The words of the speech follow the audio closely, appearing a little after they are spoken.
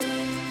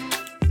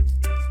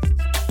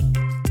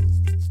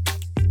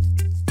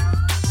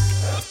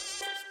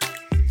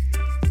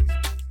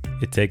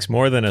It takes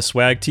more than a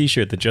swag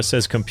t-shirt that just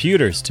says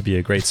computers to be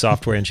a great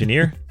software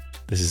engineer.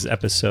 This is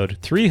episode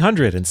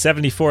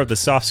 374 of the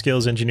Soft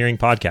Skills Engineering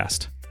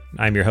Podcast.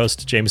 I'm your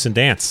host, Jameson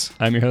Dance.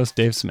 I'm your host,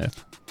 Dave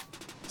Smith.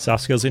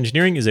 Soft Skills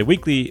Engineering is a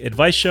weekly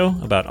advice show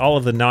about all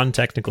of the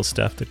non-technical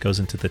stuff that goes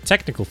into the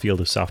technical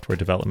field of software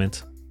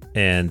development.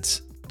 And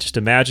just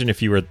imagine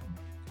if you were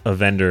a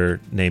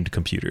vendor named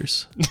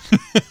Computers.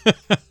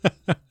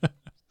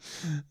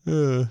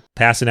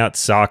 Passing out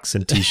socks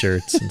and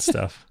t-shirts and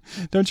stuff.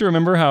 Don't you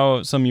remember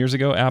how some years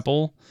ago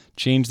Apple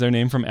changed their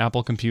name from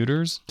Apple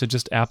Computers to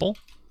just Apple?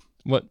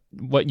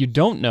 What you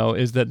don't know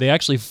is that they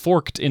actually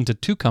forked into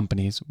two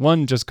companies,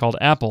 one just called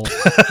Apple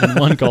and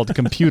one called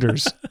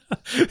Computers.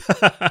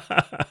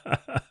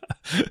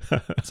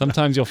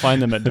 Sometimes you'll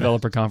find them at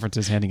developer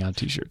conferences handing out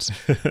t-shirts.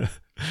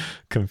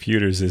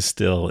 Computers is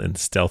still in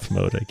stealth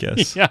mode, I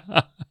guess. Yeah.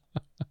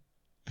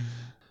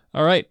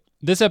 All right.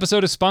 This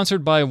episode is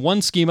sponsored by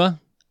OneSchema,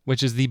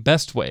 which is the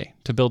best way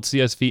to build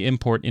CSV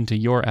import into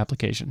your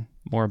application.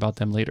 More about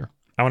them later.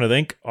 I want to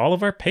thank all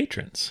of our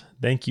patrons.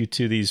 Thank you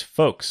to these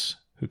folks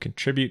who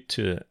contribute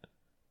to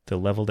the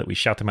level that we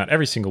shout them out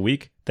every single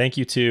week. Thank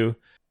you to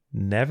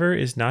Never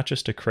Is Not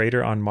Just a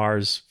Crater on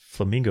Mars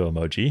flamingo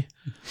emoji,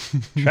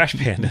 Trash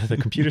Panda,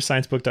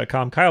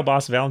 thecomputersciencebook.com, Kyle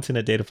Boss, Valentin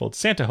at Datafold,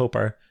 Santa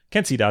Hopar,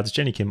 Kenzie Dodds,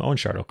 Jenny Kim, Owen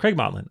Shartle, Craig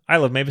Motlin, I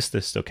Love Mavis, The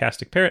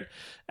Stochastic Parrot,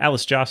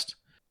 Alice Jost,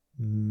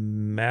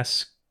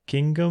 Muskingum,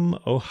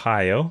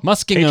 Ohio.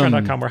 Muskingum.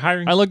 Patreon.com, we're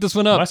hiring. I looked this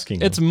one up.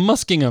 Muskingum. It's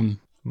Muskingum.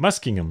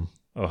 Muskingum,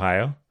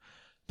 Ohio.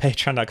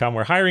 Patreon.com,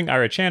 we're hiring.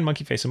 Ira Chan,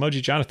 Monkey Face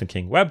Emoji, Jonathan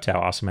King, WebTow,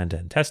 Awesome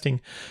End-to-End Testing,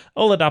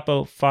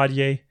 Oladapo,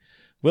 Fadye,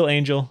 Will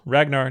Angel,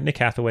 Ragnar, Nick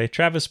Hathaway,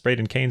 Travis,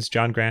 Braden Keynes,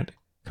 John Grant,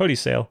 Cody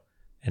Sale,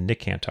 and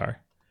Nick Cantar.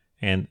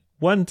 And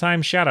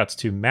one-time shout-outs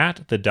to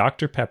Matt, the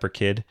Dr. Pepper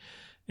Kid,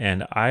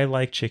 and I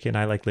like chicken,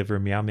 I like liver,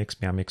 meow mix,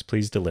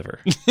 please deliver.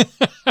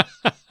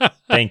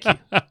 Thank you.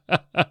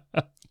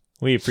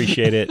 We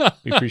appreciate it.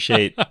 We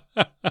appreciate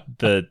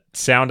the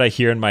sound I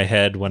hear in my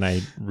head when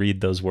I read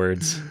those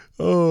words.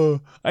 Oh,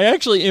 I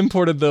actually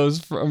imported those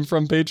from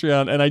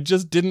Patreon, and I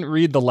just didn't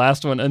read the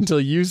last one until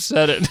you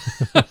said it.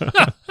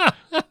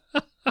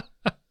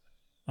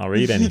 I'll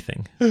read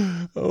anything.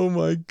 Oh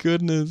my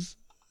goodness.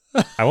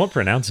 I won't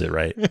pronounce it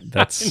right.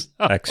 That's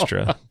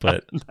extra,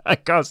 but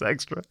that costs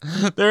extra.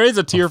 There is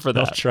a tier for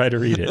that. I'll try to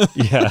read it.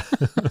 Yeah.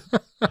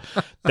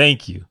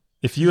 Thank you.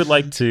 If you would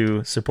like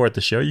to support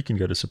the show, you can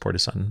go to support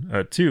us on,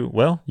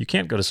 you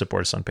can't go to support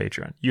us on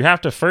Patreon. You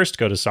have to first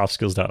go to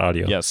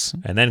softskills.audio. Yes.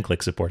 And then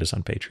click support us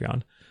on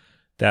Patreon.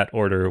 That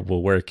order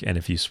will work, and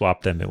if you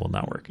swap them, it will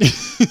not work.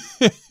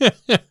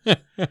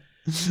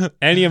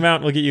 Any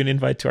amount will get you an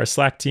invite to our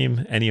Slack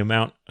team. Any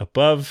amount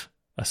above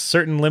a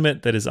certain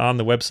limit that is on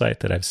the website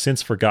that I've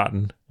since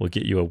forgotten will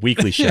get you a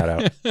weekly shout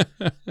out.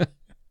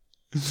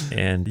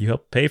 And you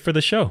help pay for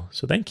the show.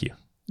 So thank you.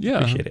 Yeah.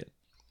 Appreciate it.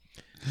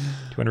 Do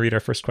you want to read our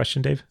first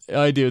question, Dave?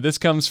 I do. This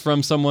comes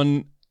from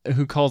someone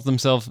who calls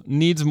themselves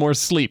Needs More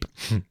Sleep.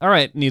 All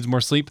right, Needs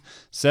More Sleep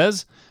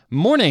says,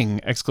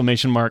 "Morning!" !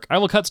 I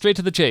will cut straight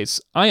to the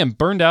chase. I am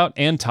burned out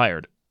and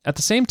tired. At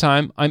the same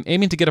time, I'm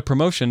aiming to get a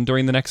promotion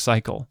during the next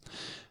cycle.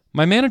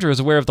 My manager is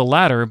aware of the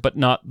latter, but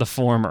not the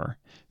former.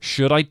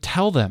 Should I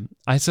tell them?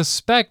 I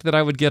suspect that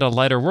I would get a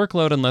lighter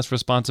workload and less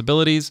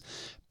responsibilities,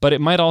 but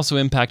it might also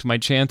impact my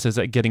chances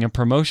at getting a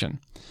promotion.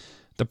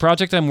 The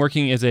project I'm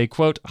working is a,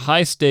 quote,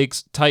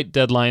 high-stakes, tight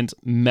deadlines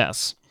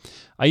mess.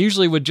 I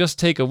usually would just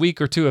take a week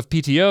or two of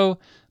PTO,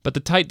 but the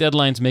tight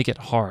deadlines make it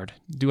hard.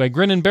 Do I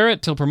grin and bear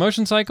it till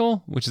promotion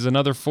cycle, which is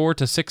another 4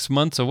 to 6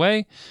 months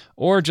away,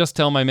 or just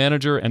tell my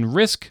manager and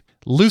risk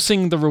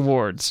losing the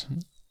rewards?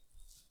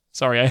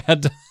 Sorry,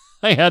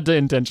 I had to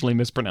intentionally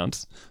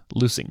mispronounce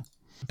losing.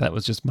 That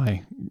was just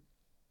my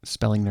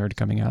spelling nerd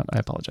coming out. I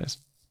apologize.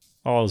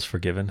 All is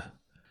forgiven.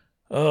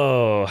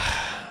 Oh,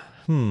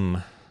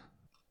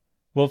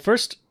 Well,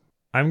 first,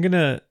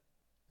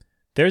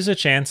 there's a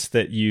chance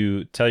that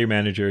you tell your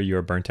manager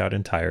you're burnt out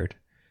and tired,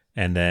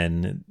 and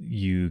then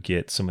you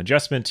get some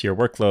adjustment to your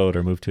workload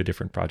or move to a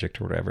different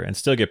project or whatever, and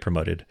still get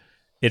promoted.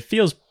 It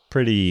feels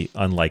pretty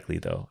unlikely,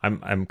 though.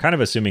 I'm kind of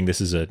assuming this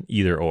is an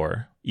either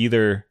or.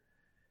 Either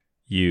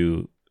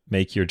you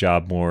make your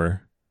job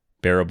more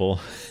bearable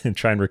and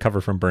try and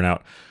recover from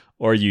burnout,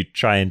 or you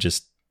try and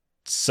just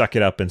suck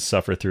it up and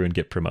suffer through and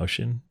get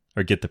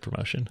the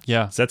promotion.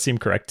 Yeah. Does that seem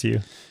correct to you?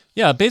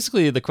 Yeah,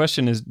 basically the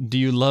question is, do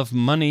you love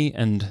money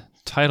and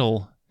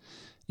title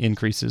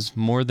increases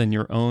more than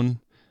your own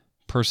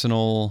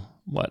personal,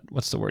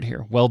 what's the word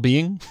here?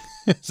 Well-being?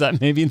 Is that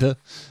maybe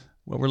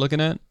what we're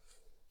looking at?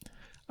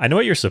 I know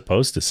what you're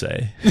supposed to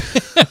say.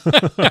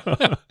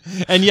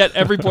 And yet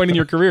every point in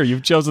your career,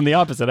 you've chosen the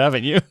opposite,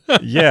 haven't you?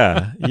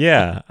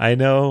 Yeah, I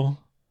know.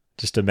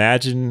 Just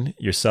imagine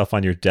yourself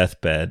on your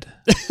deathbed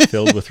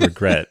filled with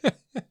regret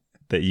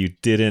that you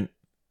didn't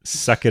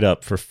suck it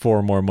up for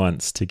 4 more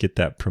months to get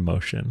that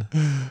promotion.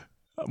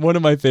 One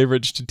of my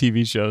favorite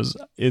TV shows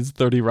is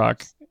 30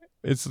 Rock.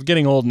 It's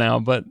getting old now,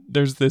 but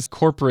there's this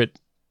corporate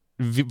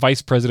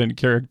vice president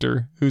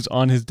character who's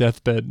on his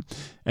deathbed,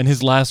 and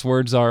his last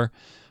words are,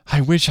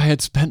 I wish I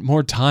had spent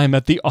more time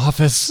at the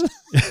office.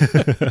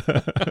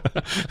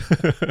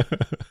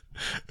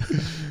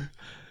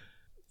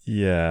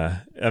 Yeah.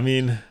 I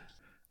mean,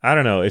 I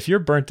don't know. If you're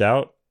burnt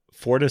out,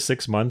 4 to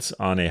 6 months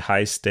on a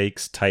high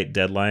stakes, tight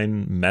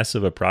deadline mess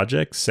of a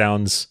project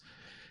sounds,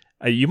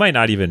 you might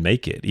not even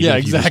make it. Even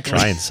if you just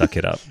try and suck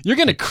it up. You're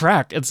going to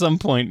crack at some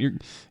point.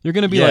 You're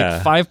going to be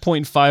like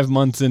 5.5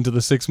 months into the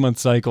 6-month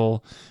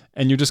cycle,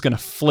 and you're just going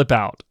to flip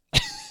out.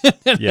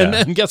 And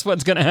then guess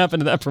what's going to happen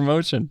to that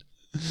promotion?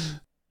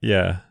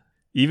 Yeah.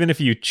 Even if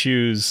you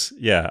choose,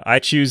 I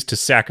choose to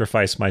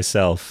sacrifice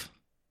myself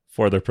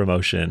for the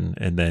promotion,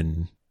 and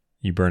then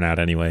you burn out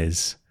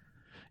anyways.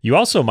 You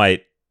also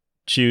might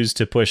choose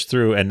to push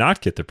through and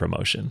not get the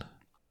promotion.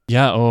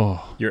 Yeah.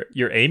 Oh,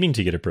 you're aiming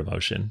to get a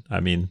promotion. I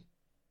mean,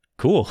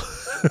 cool.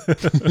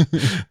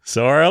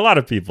 So are a lot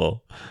of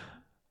people.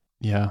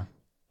 Yeah.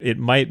 It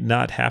might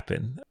not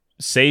happen.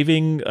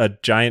 Saving a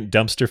giant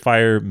dumpster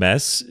fire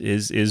mess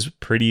is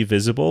pretty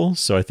visible.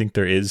 So I think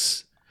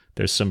there's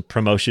some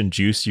promotion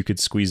juice you could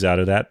squeeze out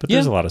of that, but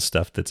there's a lot of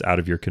stuff that's out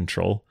of your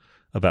control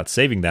about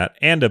saving that,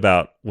 and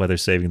about whether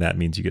saving that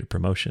means you get a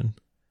promotion.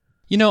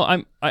 You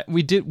know,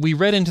 we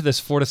read into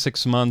this 4 to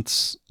 6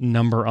 months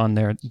number on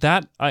there.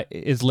 That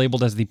is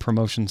labeled as the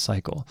promotion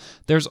cycle.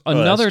 There's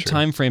another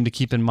time frame to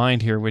keep in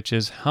mind here, which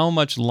is how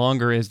much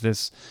longer is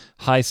this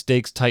high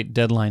stakes, tight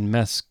deadline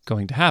mess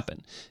going to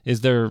happen?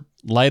 Is there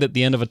light at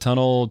the end of a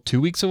tunnel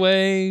 2 weeks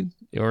away,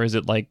 or is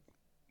it like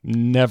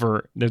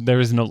never?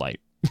 There is no light.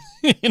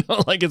 You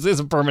know, like, is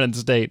this a permanent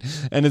state,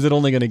 and is it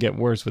only going to get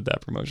worse with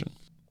that promotion?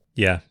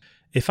 Yeah.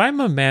 If I'm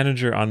a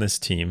manager on this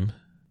team,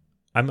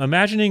 I'm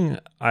imagining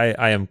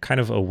I am kind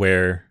of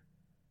aware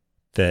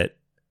that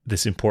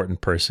this important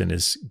person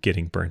is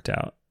getting burnt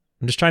out.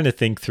 I'm just trying to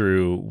think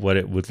through what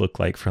it would look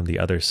like from the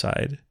other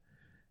side.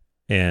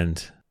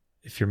 And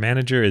if your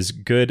manager is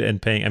good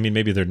and paying, I mean,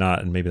 maybe they're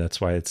not, and maybe that's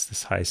why it's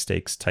this high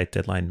stakes, tight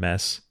deadline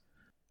mess.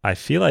 I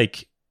feel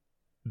like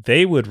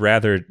they would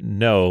rather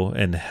know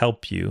and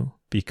help you,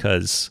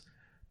 because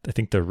I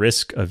think the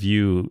risk of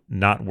you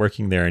not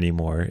working there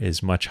anymore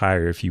is much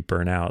higher if you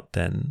burn out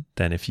than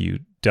if you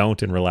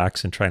don't and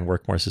relax and try and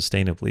work more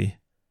sustainably.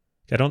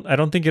 I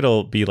don't think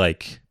it'll be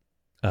like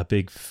a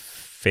big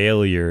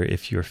failure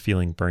if you're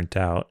feeling burnt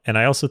out. And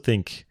I also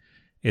think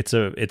it's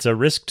a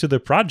risk to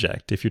the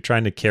project if you're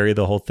trying to carry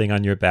the whole thing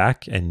on your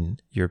back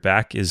and your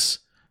back is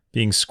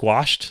being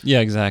squashed.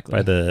 Yeah, exactly.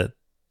 By the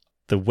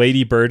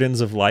weighty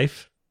burdens of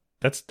life.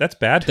 That's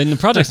bad. Then the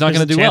project's not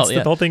going to do well.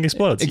 The whole thing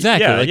explodes.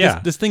 Exactly.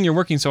 This thing you're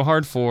working so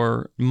hard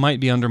for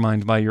might be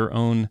undermined by your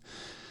own,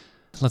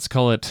 let's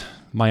call it,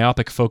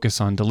 myopic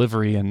focus on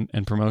delivery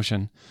and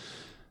promotion.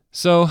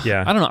 So,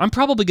 I don't know. I'm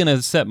probably going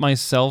to set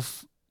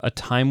myself a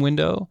time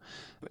window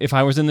if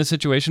I was in this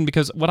situation,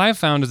 because what I've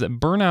found is that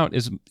burnout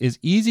is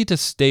easy to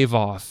stave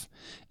off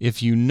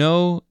if you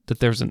know that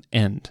there's an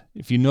end,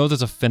 if you know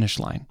there's a finish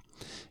line.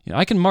 You know,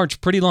 I can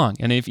march pretty long,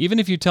 and even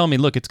if you tell me,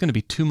 look, it's going to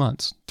be 2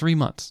 months, 3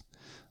 months,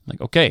 I'm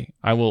like, okay,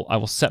 I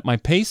will set my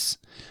pace,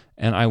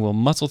 and I will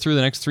muscle through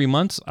the next 3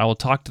 months. I will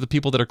talk to the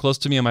people that are close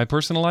to me in my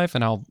personal life,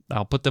 and I'll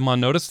put them on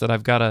notice that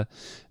I've got to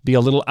be a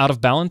little out of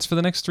balance for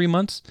the next 3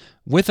 months,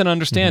 with an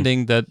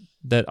understanding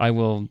that I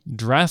will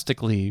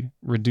drastically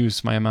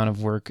reduce my amount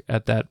of work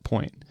at that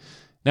point.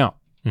 Now,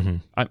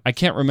 I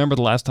can't remember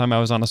the last time I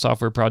was on a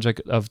software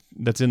project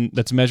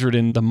that's measured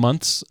in the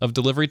months of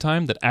delivery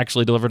time that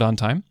actually delivered on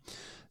time.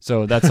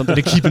 So that's something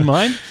to keep in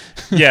mind.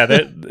 Yeah,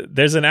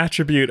 there's an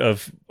attribute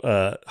of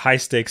high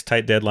stakes,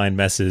 tight deadline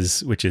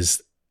messes, which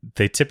is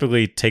they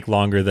typically take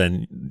longer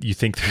than you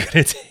think they're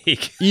going to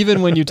take.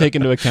 Even when you take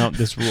into account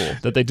this rule,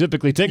 that they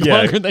typically take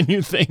longer than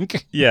you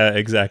think. Yeah,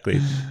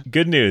 exactly.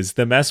 Good news.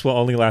 The mess will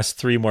only last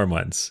 3 more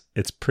months.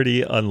 It's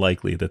pretty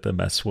unlikely that the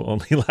mess will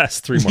only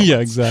last 3 more months. Yeah,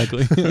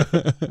 exactly.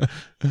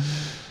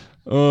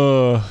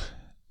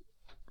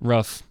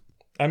 Rough.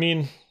 I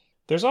mean,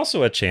 there's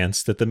also a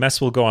chance that the mess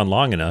will go on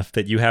long enough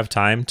that you have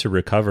time to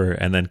recover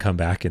and then come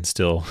back and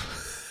still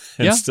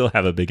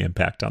have a big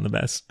impact on the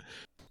mess.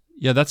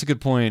 Yeah, that's a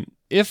good point.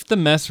 If the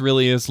mess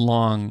really is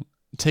long,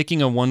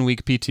 taking a 1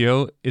 week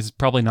PTO is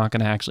probably not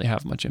going to actually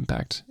have much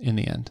impact in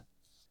the end.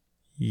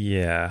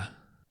 Yeah.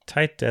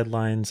 Tight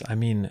deadlines. I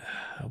mean,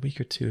 a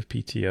week or 2 of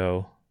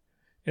PTO.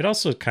 It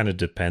also kind of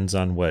depends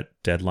on what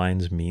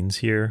deadlines means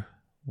here.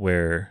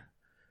 Where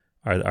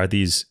are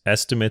these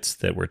estimates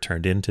that were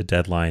turned into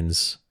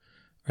deadlines?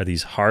 Are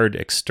these hard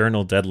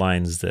external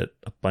deadlines that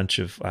a bunch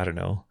of, I don't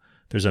know,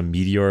 there's a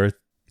meteor.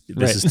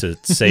 This is to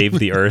save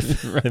the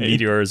Earth. Right. The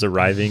meteor is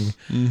arriving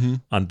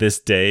on this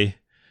day.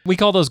 We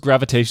call those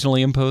gravitationally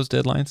imposed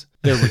deadlines.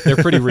 They're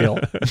pretty real.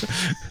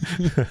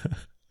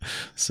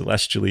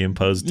 Celestially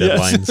imposed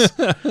deadlines.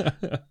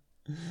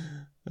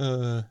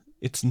 Yes.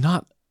 It's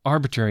not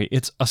arbitrary.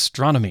 It's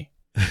astronomy.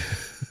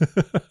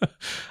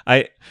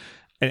 I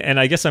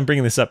guess I'm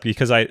bringing this up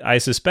because I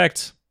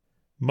suspect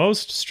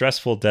most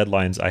stressful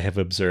deadlines I have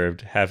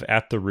observed have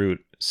at the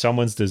root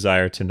someone's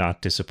desire to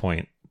not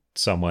disappoint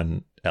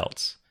someone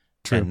else.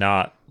 True. And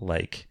not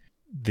like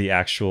the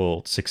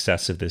actual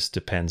success of this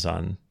depends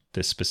on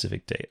this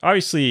specific date.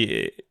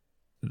 Obviously,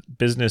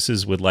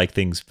 businesses would like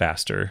things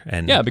faster.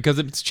 And Yeah, because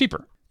it's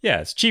cheaper. yeah,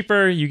 it's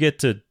cheaper. You get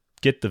to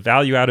get the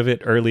value out of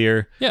it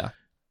earlier. Yeah.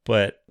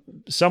 But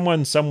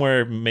someone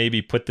somewhere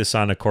maybe put this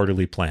on a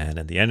quarterly plan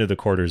and the end of the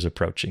quarter is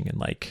approaching. And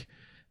like,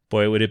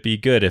 boy, would it be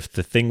good if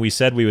the thing we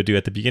said we would do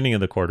at the beginning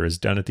of the quarter is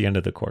done at the end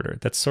of the quarter.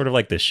 That's sort of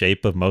like the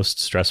shape of most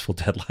stressful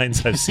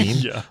deadlines I've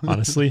seen,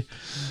 honestly.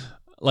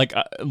 Like,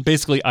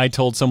 basically, I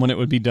told someone it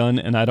would be done,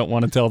 and I don't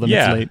want to tell them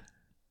it's late.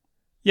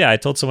 Yeah, I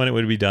told someone it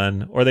would be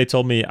done, or they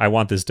told me I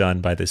want this done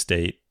by this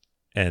date,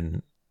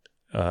 and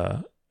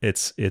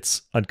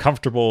it's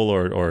uncomfortable,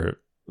 or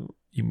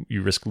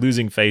you risk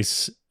losing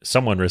face.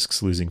 Someone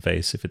risks losing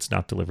face if it's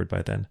not delivered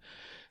by then.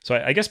 So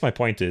I guess my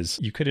point is,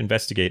 you could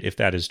investigate if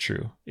that is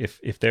true.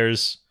 If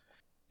there's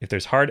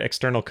hard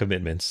external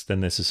commitments,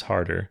 then this is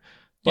harder.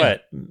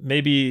 But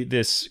maybe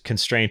this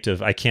constraint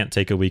of I can't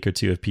take a week or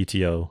two of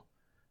PTO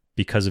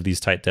because of these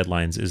tight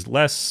deadlines is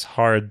less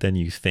hard than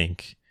you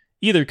think.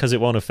 Either because it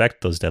won't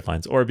affect those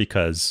deadlines, or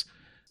because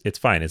it's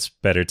fine. It's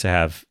better to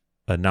have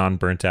a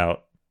non-burnt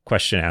out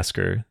question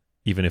asker,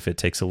 even if it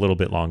takes a little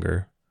bit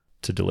longer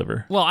to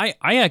deliver. Well, I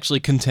actually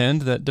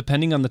contend that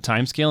depending on the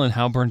timescale and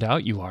how burned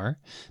out you are,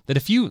 that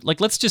if you, like,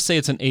 let's just say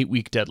it's an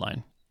 8-week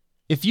deadline.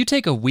 If you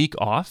take a week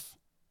off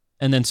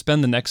and then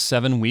spend the next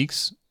 7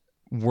 weeks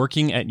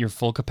working at your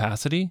full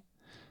capacity,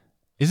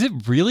 is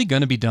it really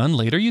going to be done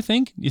later, you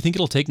think? You think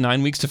it'll take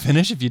 9 weeks to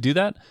finish if you do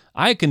that?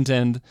 I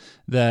contend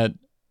that,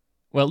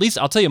 well, at least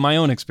I'll tell you my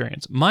own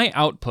experience. My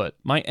output,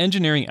 my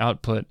engineering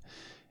output,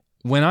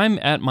 when I'm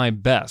at my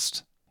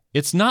best,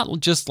 it's not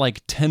just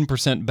like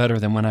 10% better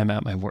than when I'm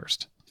at my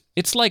worst.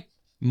 It's like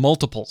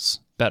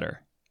multiples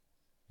better,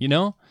 you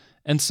know?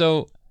 And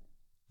so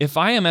if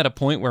I am at a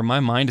point where my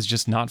mind is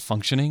just not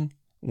functioning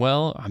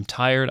well, I'm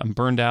tired, I'm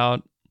burned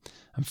out,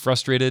 I'm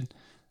frustrated,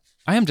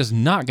 I am just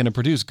not going to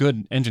produce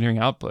good engineering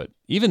output,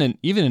 even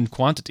in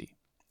quantity,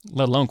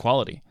 let alone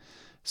quality.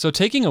 So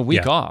taking a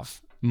week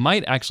off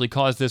might actually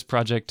cause this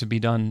project to be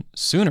done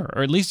sooner,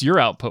 or at least your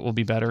output will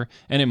be better,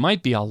 and it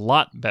might be a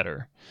lot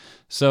better.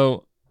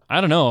 So I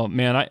don't know,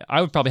 man.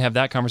 I would probably have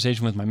that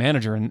conversation with my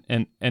manager,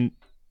 and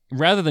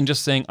rather than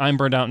just saying, I'm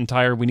burned out and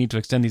tired, we need to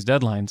extend these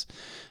deadlines,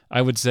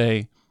 I would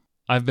say,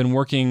 I've been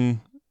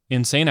working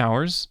insane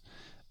hours.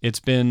 It's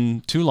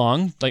been too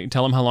long. Like,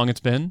 tell them how long it's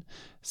been.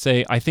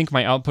 Say, I think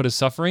my output is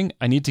suffering.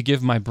 I need to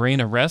give my brain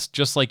a rest,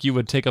 just like you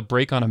would take a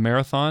break on a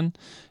marathon.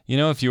 You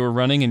know, if you were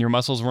running and your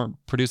muscles weren't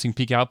producing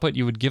peak output,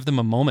 you would give them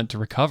a moment to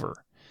recover.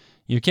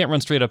 You can't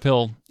run straight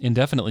uphill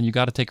indefinitely. You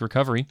got to take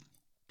recovery.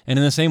 And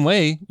in the same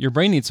way, your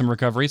brain needs some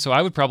recovery. So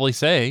I would probably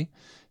say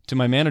to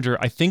my manager,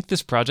 I think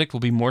this project will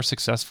be more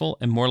successful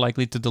and more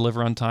likely to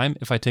deliver on time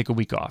if I take a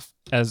week off.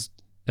 As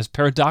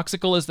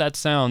paradoxical as that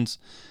sounds,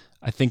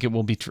 I think it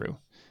will be true.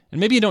 And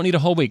maybe you don't need a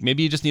whole week.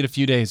 Maybe you just need a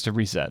few days to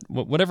reset.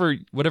 Whatever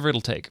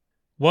it'll take.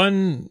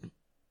 One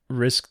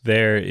risk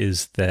there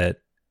is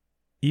that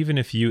even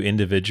if you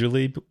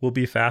individually will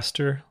be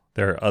faster,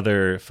 there are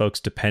other folks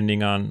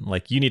depending on,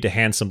 like, you need to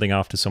hand something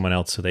off to someone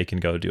else so they can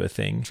go do a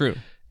thing. True.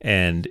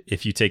 And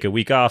if you take a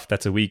week off,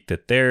 that's a week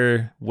that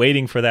they're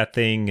waiting for that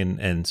thing.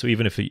 And so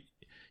even if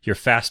you're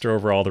faster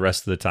overall the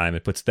rest of the time,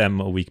 it puts them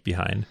a week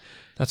behind.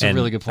 That's a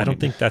really good point. I don't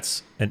think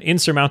that's an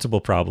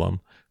insurmountable problem,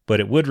 but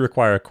it would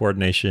require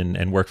coordination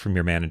and work from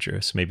your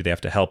manager. So maybe they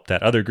have to help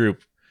that other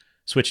group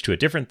switch to a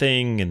different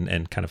thing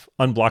and kind of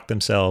unblock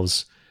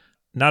themselves.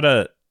 Not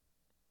a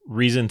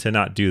reason to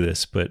not do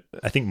this, but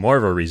I think more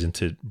of a reason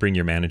to bring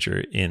your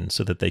manager in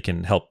so that they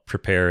can help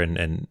prepare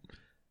and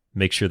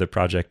make sure the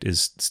project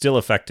is still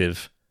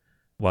effective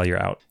while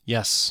you're out.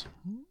 Yes,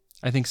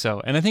 I think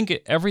so. And I think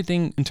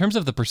everything, in terms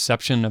of the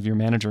perception of your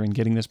manager in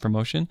getting this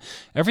promotion,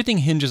 everything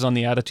hinges on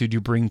the attitude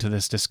you bring to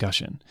this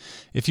discussion.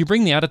 If you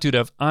bring the attitude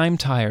of, I'm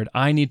tired,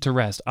 I need to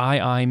rest,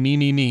 I,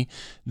 me,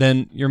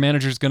 then your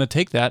manager's going to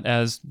take that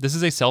as, this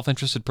is a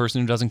self-interested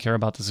person who doesn't care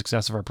about the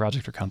success of our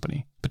project or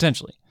company,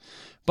 potentially.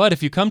 But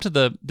if you come to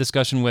the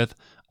discussion with,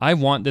 I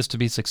want this to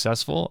be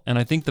successful, and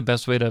I think the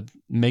best way to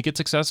make it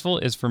successful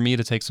is for me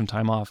to take some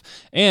time off.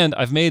 And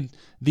I've made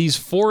these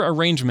 4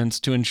 arrangements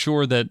to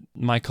ensure that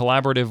my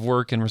collaborative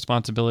work and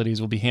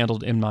responsibilities will be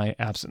handled in my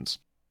absence.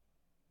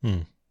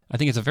 I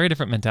think it's a very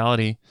different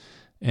mentality.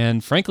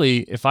 And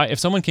frankly, if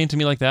someone came to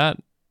me like that,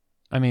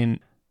 I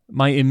mean,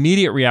 my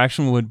immediate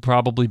reaction would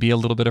probably be a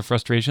little bit of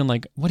frustration.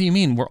 Like, what do you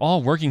mean? We're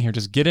all working here.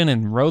 Just get in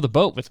and row the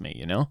boat with me,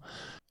 you know?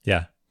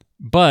 Yeah.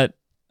 But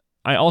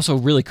I also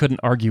really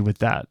couldn't argue with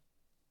that.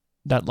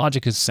 That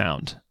logic is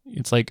sound.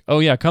 It's like, oh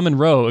yeah, come and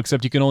row,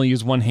 except you can only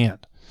use one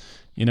hand.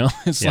 You know?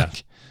 It's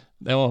like,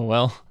 oh,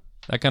 well,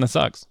 that kind of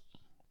sucks.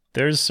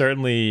 There's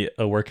certainly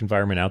a work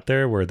environment out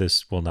there where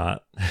this will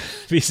not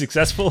be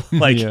successful.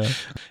 Like,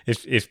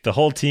 if the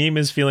whole team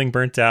is feeling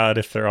burnt out,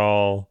 if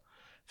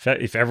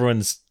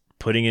everyone's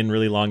putting in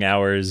really long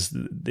hours,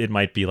 it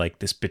might be like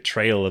this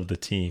betrayal of the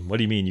team. What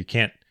do you mean? You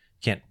can't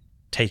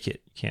take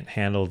it. You can't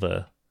handle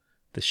the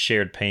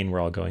shared pain we're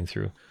all going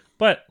through.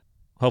 But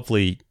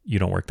hopefully you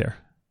don't work there.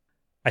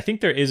 I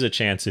think there is a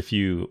chance if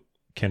you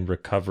can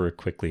recover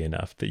quickly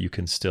enough that you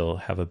can still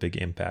have a big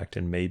impact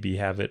and maybe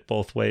have it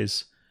both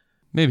ways.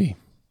 Maybe.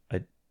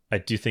 I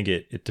do think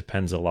it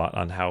depends a lot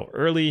on how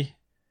early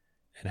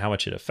and how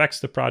much it affects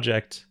the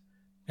project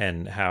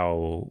and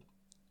how,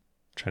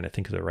 I'm trying to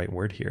think of the right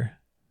word here,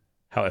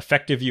 how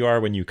effective you are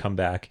when you come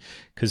back.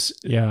 Because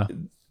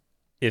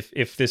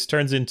if this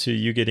turns into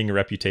you getting a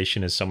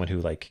reputation as someone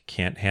who like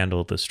can't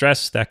handle the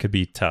stress, that could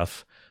be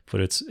tough, but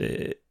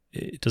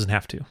it doesn't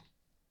have to.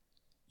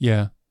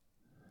 Yeah.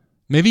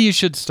 Maybe you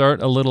should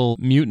start a little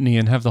mutiny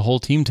and have the whole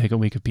team take a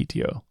week of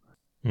PTO.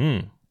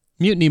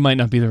 Mutiny might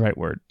not be the right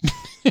word.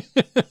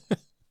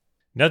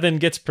 Nothing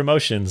gets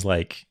promotions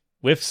like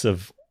whiffs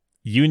of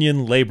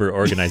union labor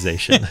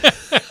organization.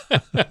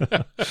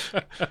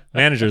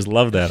 Managers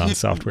love that on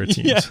software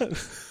teams. Yeah.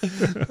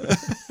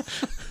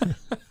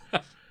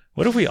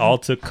 What if we all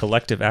took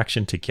collective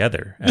action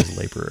together as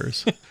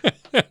laborers?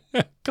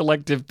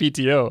 Collective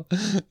PTO.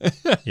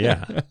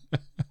 Yeah.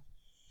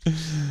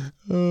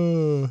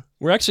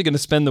 We're actually going to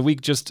spend the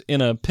week just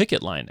in a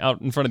picket line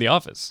out in front of the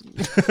office.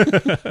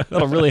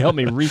 That'll really help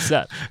me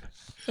reset.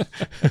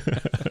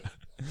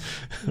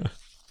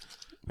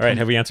 All right,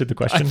 have we answered the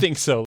question? I think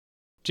so.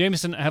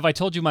 Jameson, have I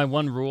told you my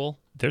one rule?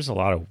 There's a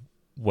lot of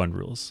one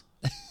rules.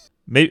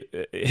 Maybe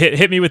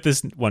hit me with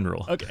this one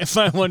rule. Okay,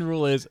 my one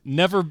rule is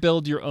never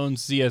build your own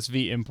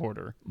CSV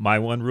importer. My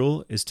one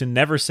rule is to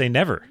never say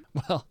never.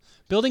 Well,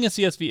 building a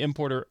CSV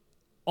importer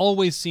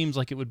always seems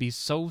like it would be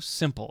so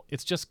simple.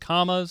 It's just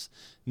commas,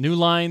 new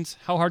lines.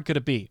 How hard could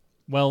it be?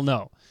 Well,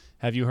 no.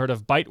 Have you heard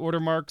of byte order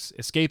marks,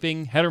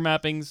 escaping, header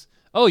mappings?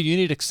 Oh, you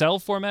need Excel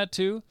format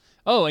too?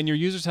 Oh, and your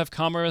users have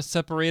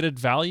comma-separated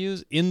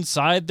values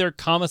inside their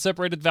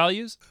comma-separated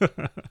values?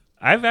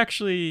 I've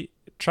actually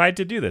tried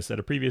to do this at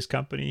a previous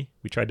company.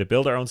 We tried to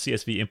build our own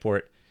CSV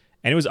import,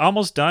 and it was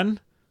almost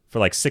done for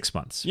like 6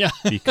 months. Yeah.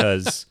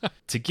 Because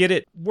to get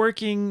it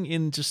working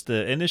in just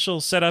the initial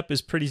setup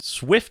is pretty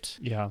swift.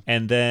 Yeah.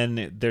 And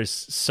then there's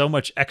so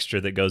much extra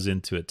that goes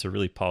into it to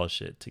really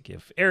polish it, to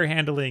give error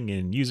handling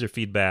and user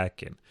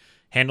feedback and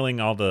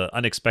handling all the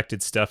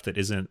unexpected stuff that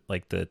isn't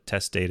like the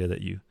test data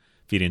that you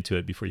feed into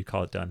it before you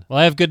call it done. Well,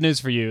 I have good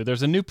news for you.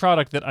 There's a new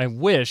product that I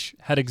wish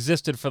had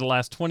existed for the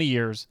last 20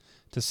 years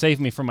to save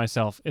me from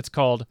myself. It's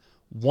called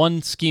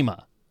One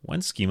Schema.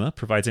 One Schema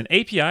provides an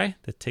API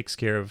that takes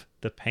care of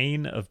the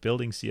pain of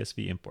building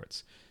CSV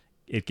imports.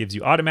 It gives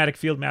you automatic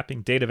field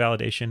mapping, data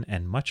validation,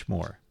 and much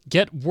more.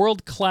 Get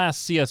world-class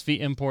CSV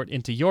import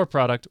into your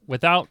product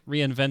without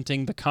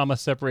reinventing the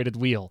comma-separated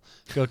wheel.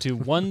 Go to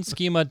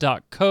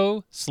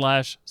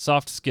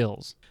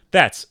oneschema.co/softskills.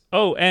 That's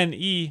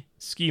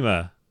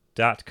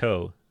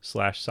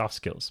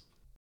oneschema.co/softskills.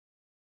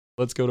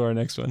 Let's go to our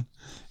next one.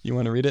 You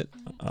want to read it?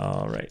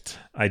 All right.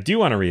 I do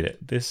want to read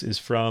it. This is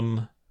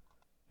from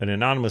an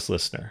anonymous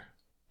listener.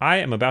 I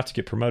am about to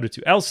get promoted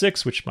to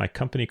L6, which my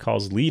company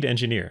calls lead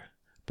engineer,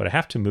 but I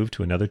have to move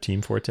to another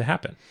team for it to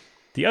happen.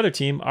 The other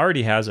team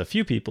already has a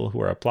few people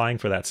who are applying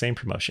for that same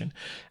promotion,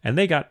 and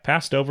they got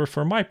passed over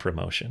for my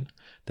promotion.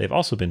 They've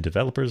also been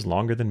developers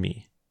longer than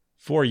me.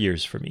 4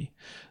 years for me.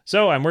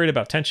 So I'm worried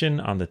about tension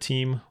on the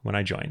team when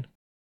I join.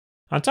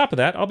 On top of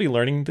that, I'll be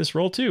learning this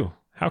role too.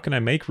 How can I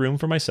make room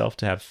for myself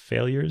to have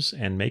failures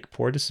and make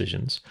poor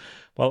decisions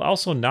while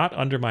also not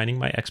undermining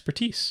my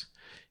expertise?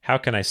 How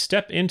can I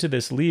step into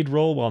this lead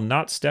role while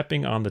not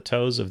stepping on the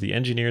toes of the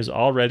engineers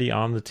already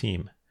on the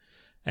team?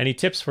 Any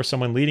tips for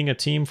someone leading a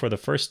team for the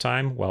first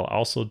time while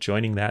also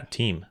joining that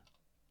team?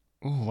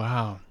 Oh,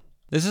 wow.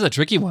 This is a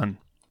tricky one.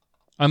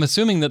 I'm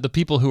assuming that the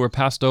people who were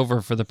passed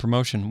over for the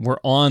promotion were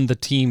on the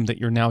team that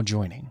you're now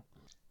joining.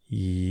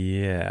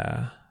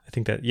 Yeah. I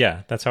think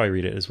that's how I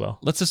read it as well.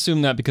 Let's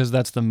assume that because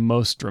that's the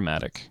most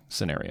dramatic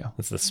scenario.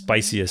 That's the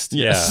spiciest.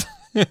 Yes.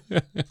 Yeah.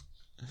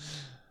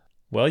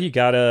 Well, you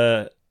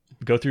gotta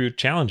go through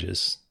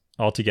challenges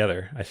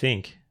altogether, I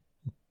think.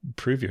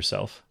 Prove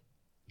yourself.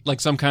 Like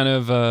some kind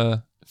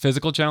of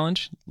physical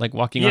challenge? Like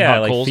walking on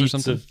hot coals or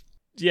something?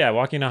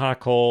 Walking on hot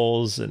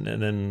coals and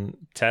then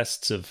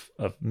tests of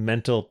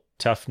mental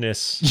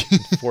toughness and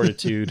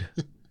fortitude.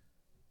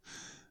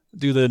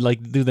 Do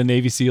the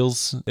Navy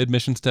SEALs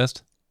admissions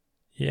test?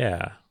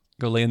 Yeah.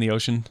 Go lay in the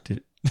ocean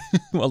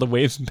while the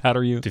waves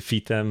batter you.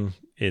 Defeat them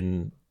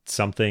in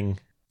something.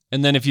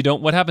 And then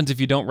what happens if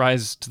you don't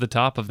rise to the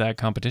top of that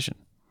competition?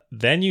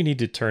 Then you need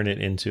to turn it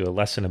into a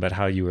lesson about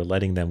how you were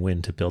letting them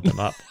win to build them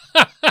up.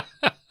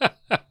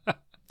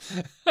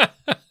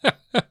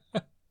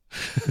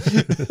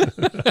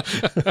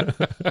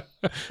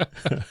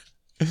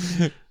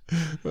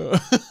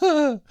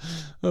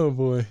 Oh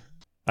boy.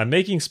 I'm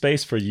making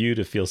space for you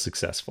to feel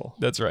successful.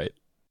 That's right.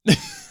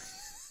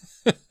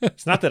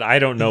 It's not that I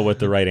don't know what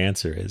the right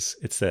answer is.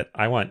 It's that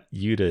I want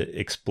you to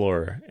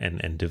explore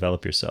and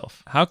develop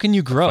yourself. How can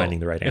you grow finding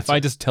the right answer if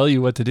I just tell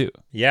you what to do?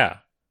 Yeah,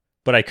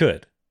 but I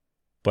could,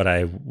 but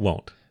I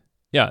won't.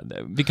 Yeah,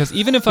 because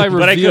even if I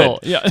reveal,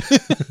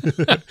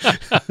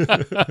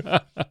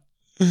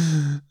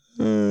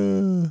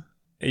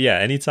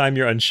 Anytime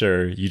you're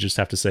unsure, you just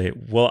have to say,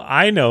 well,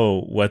 I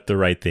know what the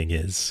right thing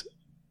is.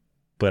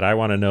 but I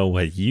want to know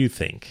what you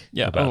think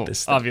about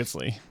this stuff.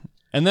 Obviously.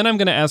 And then I'm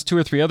going to ask 2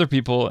 or 3 other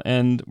people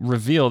and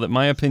reveal that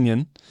my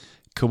opinion,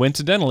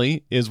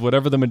 coincidentally, is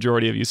whatever the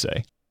majority of you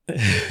say.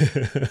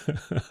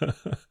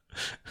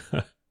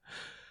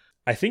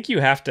 I think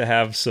you have to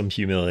have some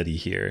humility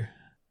here.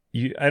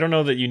 I don't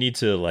know that you need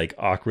to like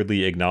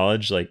awkwardly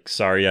acknowledge like,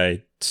 sorry,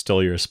 I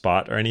stole your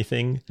spot or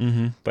anything.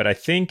 Mm-hmm. But I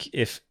think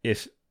if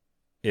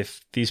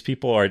these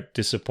people are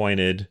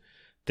disappointed,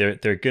 they're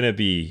going to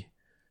be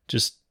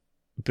just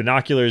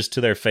binoculars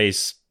to their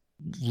face,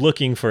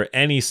 looking for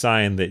any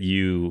sign that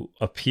you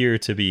appear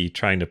to be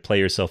trying to play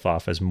yourself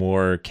off as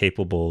more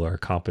capable or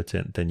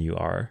competent than you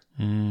are.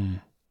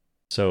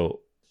 So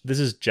this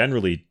is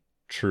generally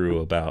true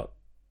about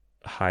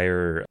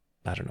higher,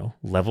 I don't know,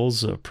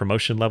 levels,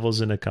 promotion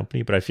levels in a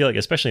company. But I feel like,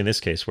 especially in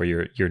this case where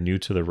you're new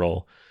to the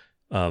role,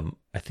 I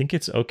think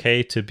it's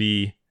okay to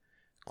be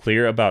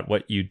clear about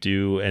what you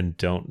do and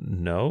don't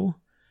know.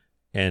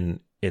 And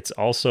it's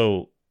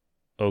also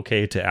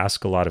okay to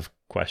ask a lot of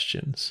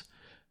questions.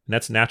 And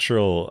that's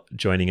natural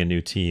joining a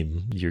new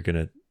team. You're going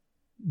to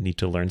need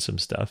to learn some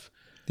stuff.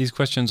 These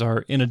questions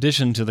are in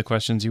addition to the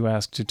questions you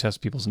ask to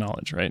test people's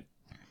knowledge, right?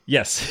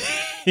 Yes.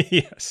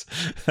 Yes,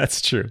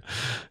 that's true.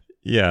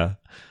 Yeah.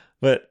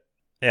 But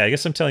yeah, I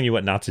guess I'm telling you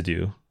what not to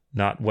do,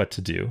 not what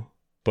to do.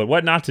 But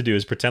what not to do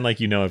is pretend like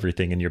you know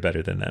everything and you're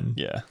better than them.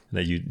 Yeah. And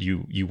that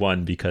you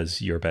won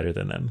because you're better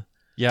than them.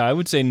 Yeah, I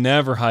would say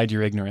never hide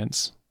your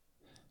ignorance.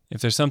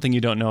 If there's something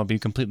you don't know, be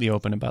completely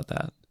open about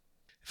that.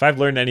 If I've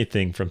learned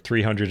anything from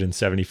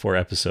 374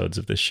 episodes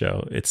of this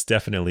show, it's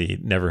definitely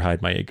never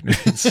hide my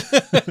ignorance.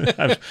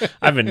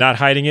 I've been not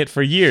hiding it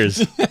for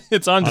years.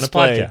 It's on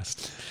display. A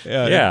podcast.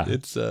 Yeah.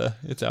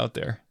 It's out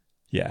there.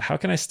 Yeah. How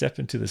can I step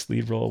into this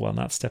lead role while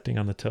not stepping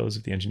on the toes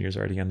of the engineers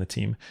already on the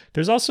team?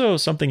 There's also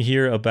something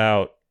here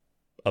about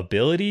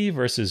ability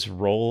versus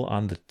role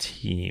on the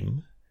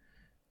team.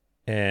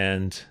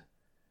 And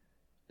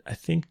I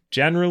think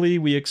generally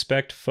we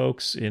expect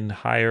folks in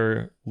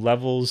higher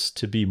levels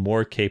to be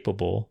more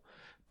capable,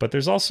 but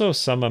there's also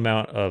some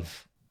amount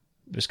of,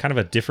 there's kind of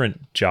a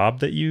different job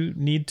that you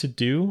need to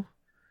do.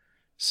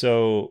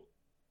 So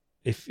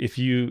if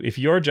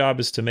your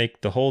job is to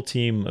make the whole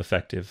team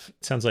effective,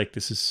 it sounds like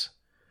this is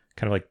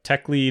kind of like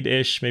tech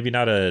lead-ish, maybe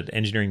not an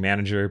engineering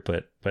manager,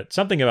 but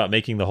something about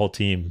making the whole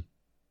team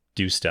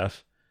do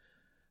stuff,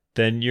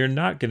 then you're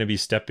not going to be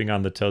stepping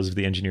on the toes of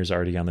the engineers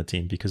already on the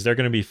team because they're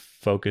going to be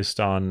focused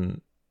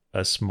on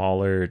a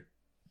smaller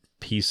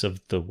piece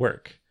of the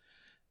work.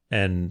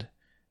 And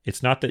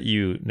it's not that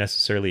you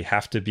necessarily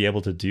have to be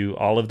able to do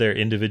all of their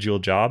individual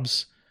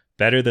jobs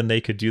better than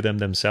they could do them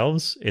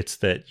themselves. It's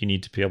that you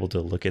need to be able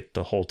to look at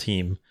the whole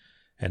team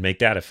and make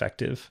that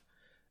effective.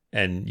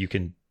 And you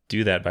can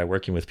do that by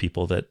working with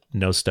people that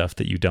know stuff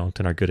that you don't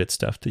and are good at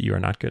stuff that you are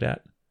not good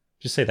at.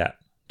 Just say that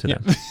to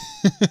them.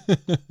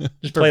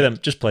 Just play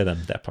them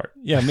that part.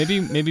 Yeah,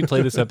 maybe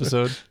play this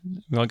episode.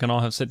 We can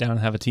all sit down and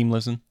have a team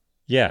listen.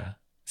 Yeah.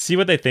 See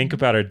what they think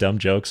about our dumb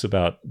jokes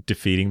about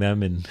defeating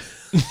them in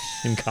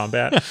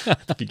combat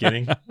at the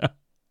beginning.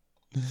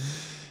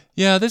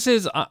 Yeah, this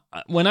is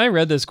when I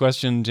read this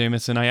question,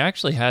 Jameson, I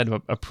actually had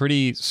a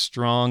pretty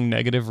strong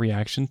negative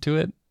reaction to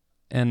it,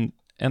 and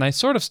I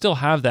sort of still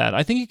have that.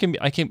 I think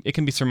it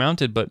can be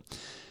surmounted, but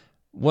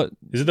what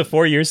is it? The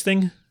 4 years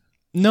thing?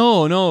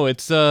 No,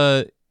 it's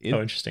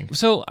interesting.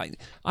 So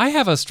I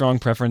have a strong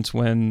preference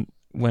when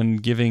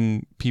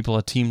giving people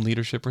a team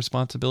leadership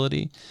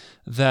responsibility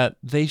that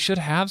they should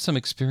have some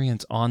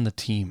experience on the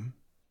team.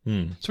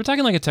 So we're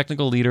talking like a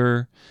technical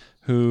leader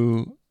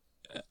who,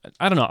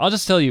 I don't know, I'll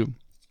just tell you,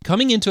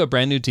 coming into a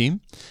brand new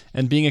team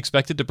and being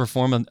expected to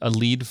perform a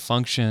lead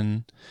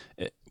function,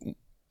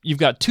 you've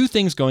got 2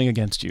 things going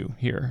against you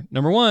here.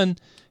 Number 1,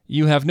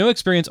 you have no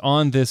experience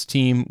on this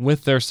team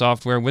with their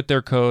software, with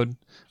their code,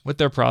 with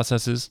their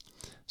processes.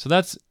 So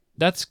that's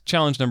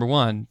challenge number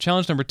 1.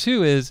 Challenge number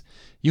 2 is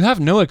you have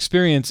no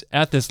experience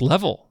at this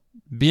level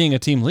being a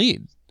team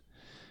lead.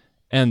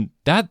 And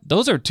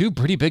those are 2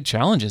 pretty big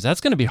challenges.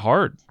 That's going to be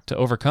hard to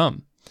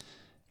overcome.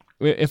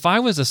 If I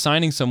was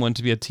assigning someone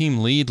to be a team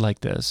lead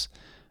like this,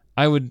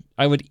 I would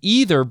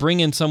either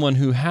bring in someone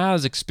who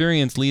has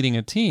experience leading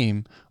a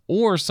team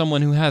or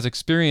someone who has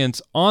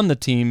experience on the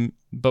team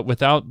but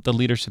without the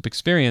leadership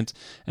experience.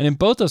 And in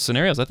both those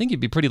scenarios, I think you'd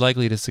be pretty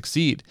likely to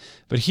succeed.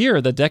 But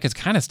here, the deck is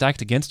kind of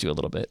stacked against you a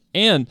little bit.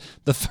 And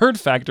the third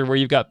factor, where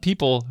you've got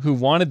people who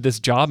wanted this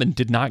job and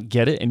did not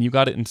get it, and you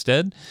got it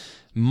instead,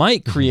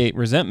 might create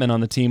resentment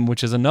on the team,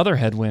 which is another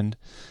headwind.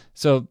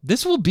 So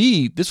this will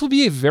be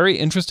a very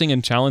interesting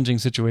and challenging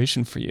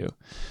situation for you.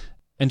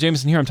 And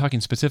Jameson, here I'm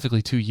talking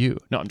specifically to you.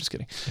 No, I'm just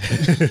kidding.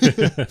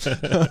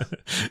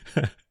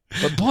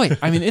 But boy,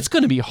 I mean, it's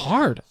going to be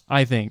hard,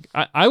 I think.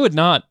 I would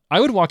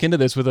walk into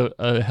this with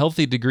a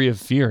healthy degree of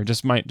fear,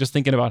 just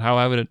thinking about how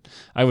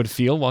I would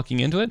feel walking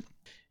into it.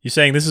 You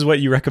saying this is what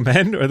you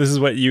recommend, or this is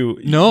what you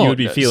would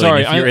be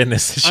feeling if you're in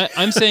this?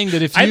 I'm saying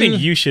that if I think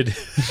you should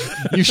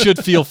you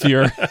should feel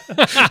fear.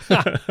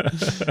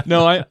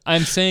 No,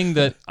 I'm saying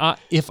that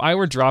if I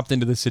were dropped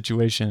into this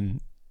situation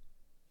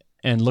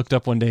and looked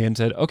up one day and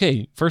said,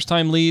 okay, first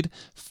time lead,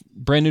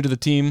 brand new to the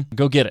team,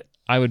 go get it.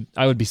 I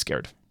would be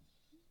scared.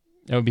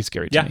 That would be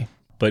scary to me.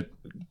 But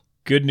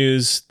good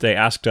news, they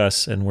asked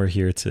us, and we're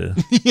here to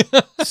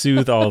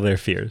soothe all their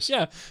fears.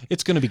 Yeah,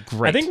 it's going to be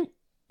great. I think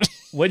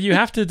what you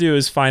have to do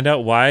is find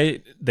out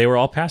why they were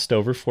all passed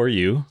over for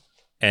you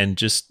and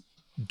just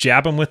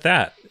jab them with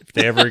that if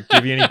they ever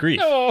give you any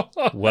grief.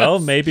 Well,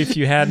 maybe if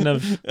you hadn't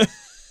have...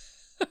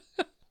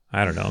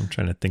 I don't know. I'm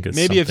trying to think of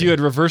maybe something. if you had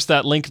reversed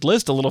that linked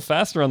list a little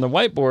faster on the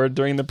whiteboard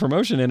during the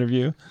promotion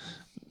interview.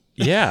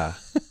 Yeah.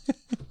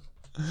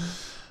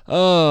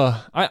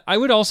 I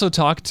would also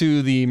talk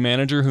to the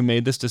manager who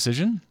made this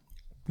decision,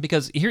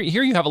 because here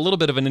you have a little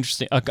bit of an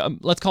interesting,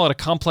 let's call it a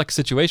complex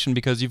situation,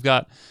 because you've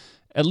got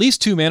at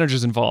least two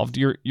managers involved.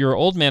 Your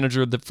old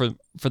manager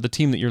for the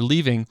team that you're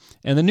leaving,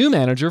 and the new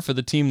manager for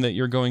the team that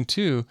you're going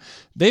to.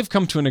 They've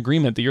come to an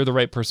agreement that you're the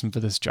right person for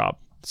this job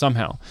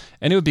somehow.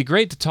 And it would be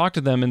great to talk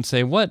to them and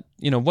say, what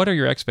are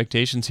your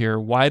expectations here?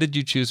 Why did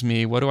you choose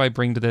me? What do I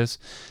bring to this?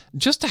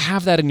 Just to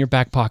have that in your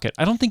back pocket.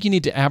 I don't think you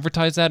need to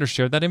advertise that or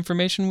share that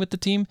information with the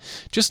team.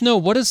 Just know,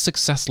 what does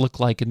success look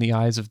like in the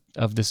eyes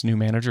of this new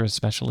manager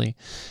especially?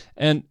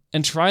 And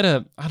try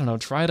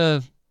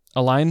to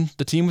align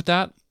the team with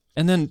that.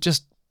 And then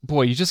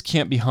you just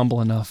can't be humble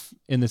enough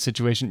in this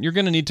situation. You're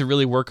going to need to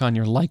really work on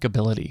your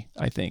likability,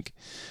 I think,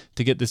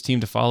 to get this team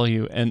to follow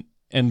you,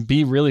 and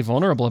be really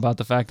vulnerable about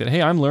the fact that,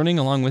 hey, I'm learning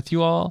along with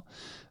you all.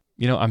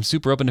 I'm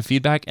super open to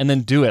feedback, and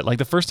then do it. Like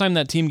the first time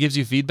that team gives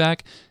you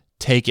feedback,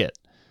 take it.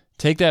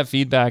 Take that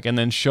feedback and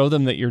then show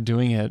them that you're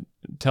doing it.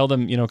 Tell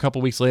them, a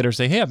couple weeks later,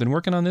 say, hey, I've been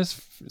working on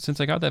this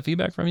since I got that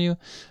feedback from you.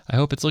 I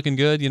hope it's looking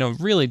good.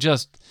 Really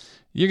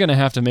you're going to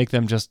have to make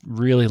them just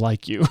really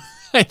like you,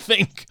 I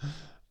think.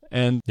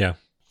 And yeah,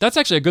 that's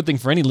actually a good thing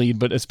for any lead,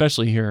 but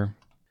especially here.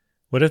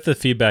 What if the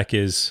feedback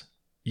is,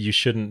 you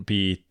shouldn't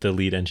be the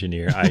lead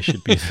engineer, I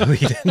should be the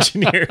lead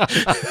engineer?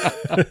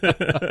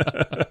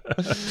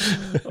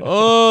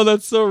 Oh,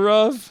 that's so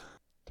rough.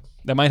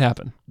 That might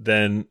happen.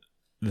 Then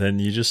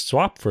you just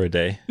swap for a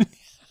day.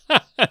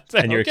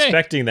 And you're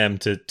expecting them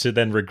to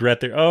then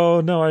regret their,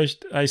 oh no,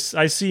 I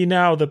see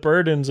now the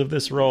burdens of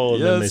this role.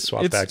 And then they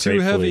swap back it's too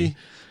gratefully. Heavy.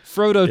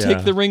 Frodo,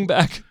 take the ring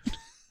back.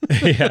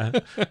 Yeah.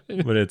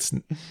 But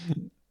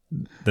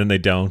then they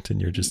don't,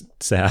 and you're just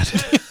sad.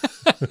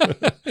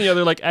 Yeah,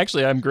 they're like,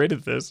 actually, I'm great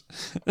at this.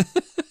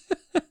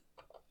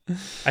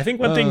 I think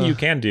one thing you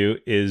can do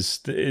is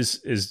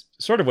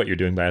sort of what you're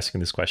doing by asking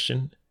this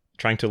question,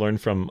 trying to learn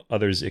from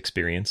others'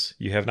 experience.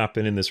 You have not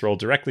been in this role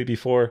directly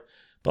before,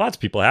 but lots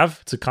of people have.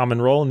 It's a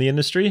common role in the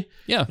industry.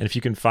 Yeah. And if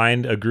you can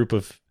find a group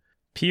of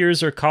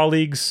peers or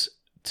colleagues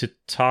to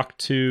talk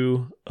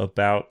to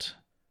about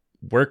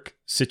work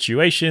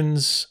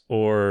situations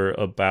or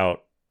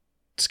about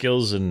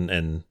skills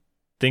and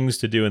things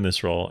to do in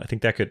this role, I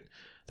think that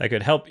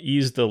could help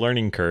ease the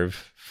learning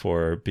curve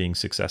for being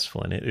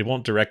successful in it. It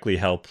won't directly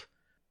help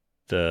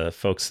the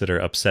folks that are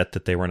upset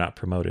that they were not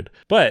promoted.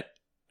 But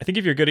I think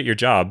if you're good at your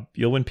job,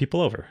 you'll win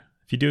people over.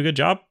 If you do a good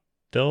job,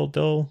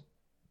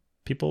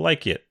 people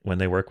like it when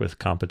they work with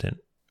competent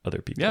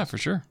other people. Yeah, for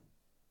sure.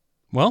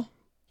 Well,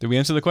 did we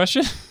answer the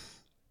question?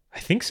 I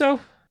think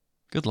so.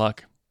 Good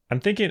luck. I'm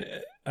thinking,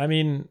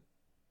 do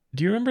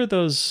you remember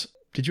those?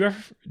 Did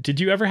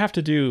you ever have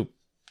to do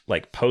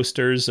like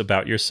posters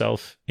about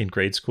yourself in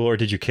grade school, or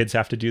did your kids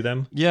have to do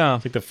them? Yeah.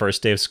 It's like the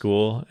first day of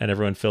school and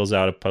everyone fills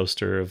out a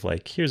poster of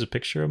like, here's a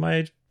picture of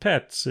my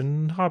pets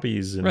and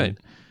hobbies and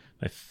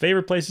my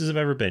favorite places I've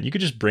ever been. You could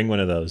just bring one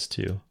of those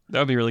too. That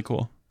would be really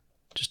cool.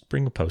 Just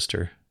bring a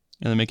poster.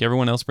 And then make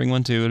everyone else bring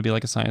one too. It'd be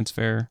like a science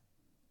fair.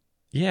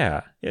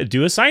 Yeah,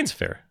 do a science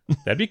fair.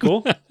 That'd be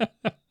cool.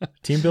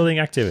 Team building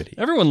activity.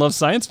 Everyone loves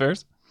science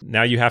fairs.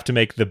 Now you have to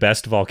make the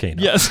best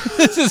volcano. Yes,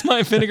 this is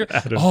my vinegar.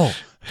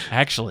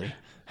 Actually,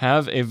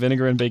 have a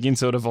vinegar and baking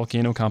soda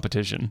volcano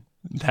competition.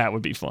 That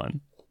would be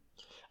fun.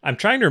 I'm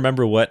trying to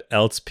remember what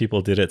else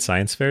people did at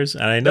science fairs,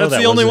 and I know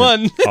that's the only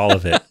one. All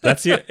of it.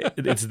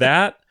 It's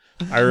that.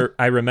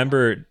 I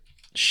remember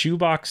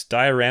shoebox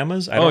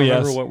dioramas. I don't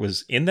remember what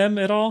was in them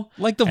at all.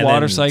 Like the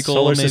water cycle,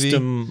 solar maybe.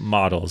 System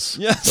models.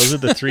 Yes. Those are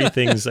the three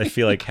things I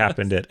feel like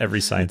happened at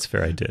every science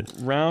fair I did.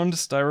 Round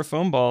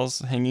styrofoam balls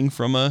hanging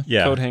from a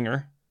coat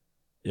hanger.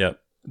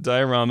 Yep.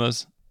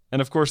 Dioramas.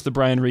 And of course the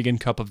Brian Regan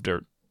cup of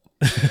dirt.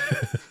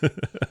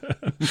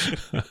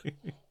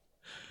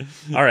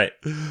 All right.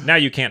 Now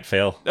you can't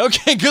fail.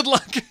 Okay, good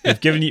luck.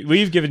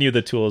 We've given you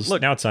the tools.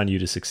 Look, now it's on you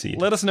to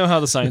succeed. Let us know how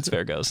the science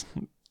fair goes.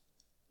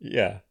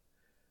 Yeah.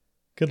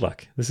 Good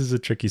luck. This is a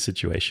tricky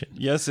situation.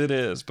 Yes, it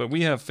is. But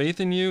we have faith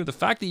in you. The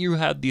fact that you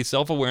had the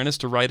self-awareness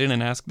to write in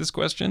and ask this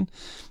question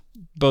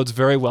bodes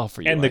very well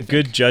for you. And the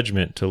good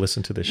judgment to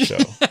listen to this show.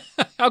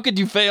 How could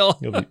you fail?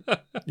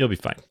 You'll be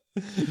fine.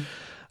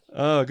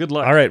 Oh, good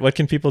luck. All right. What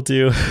can people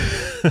do?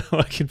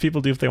 What can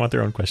people do if they want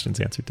their own questions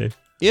answered, Dave?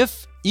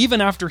 If, even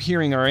after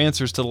hearing our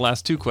answers to the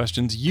last two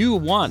questions, you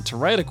want to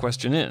write a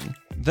question in,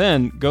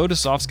 then go to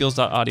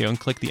softskills.audio and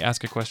click the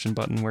Ask a Question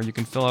button where you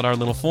can fill out our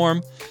little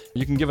form.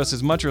 You can give us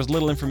as much or as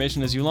little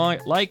information as you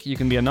like. You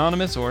can be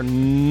anonymous or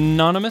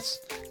anonymous.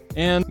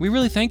 And we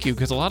really thank you,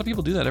 because a lot of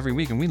people do that every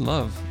week, and we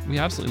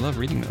absolutely love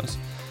reading those.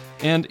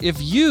 And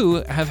if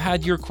you have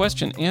had your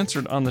question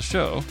answered on the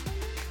show,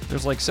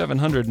 there's like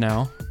 700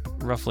 now,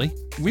 roughly,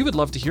 we would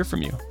love to hear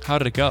from you. How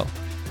did it go?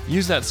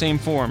 Use that same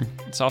form,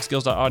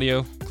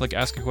 softskills.audio, click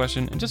ask a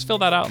question, and just fill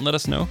that out and let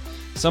us know.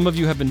 Some of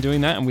you have been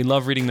doing that, and we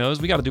love reading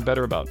those. We got to do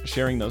better about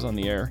sharing those on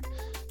the air,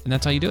 and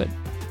that's how you do it.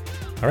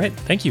 All right.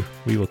 Thank you.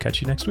 We will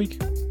catch you next week.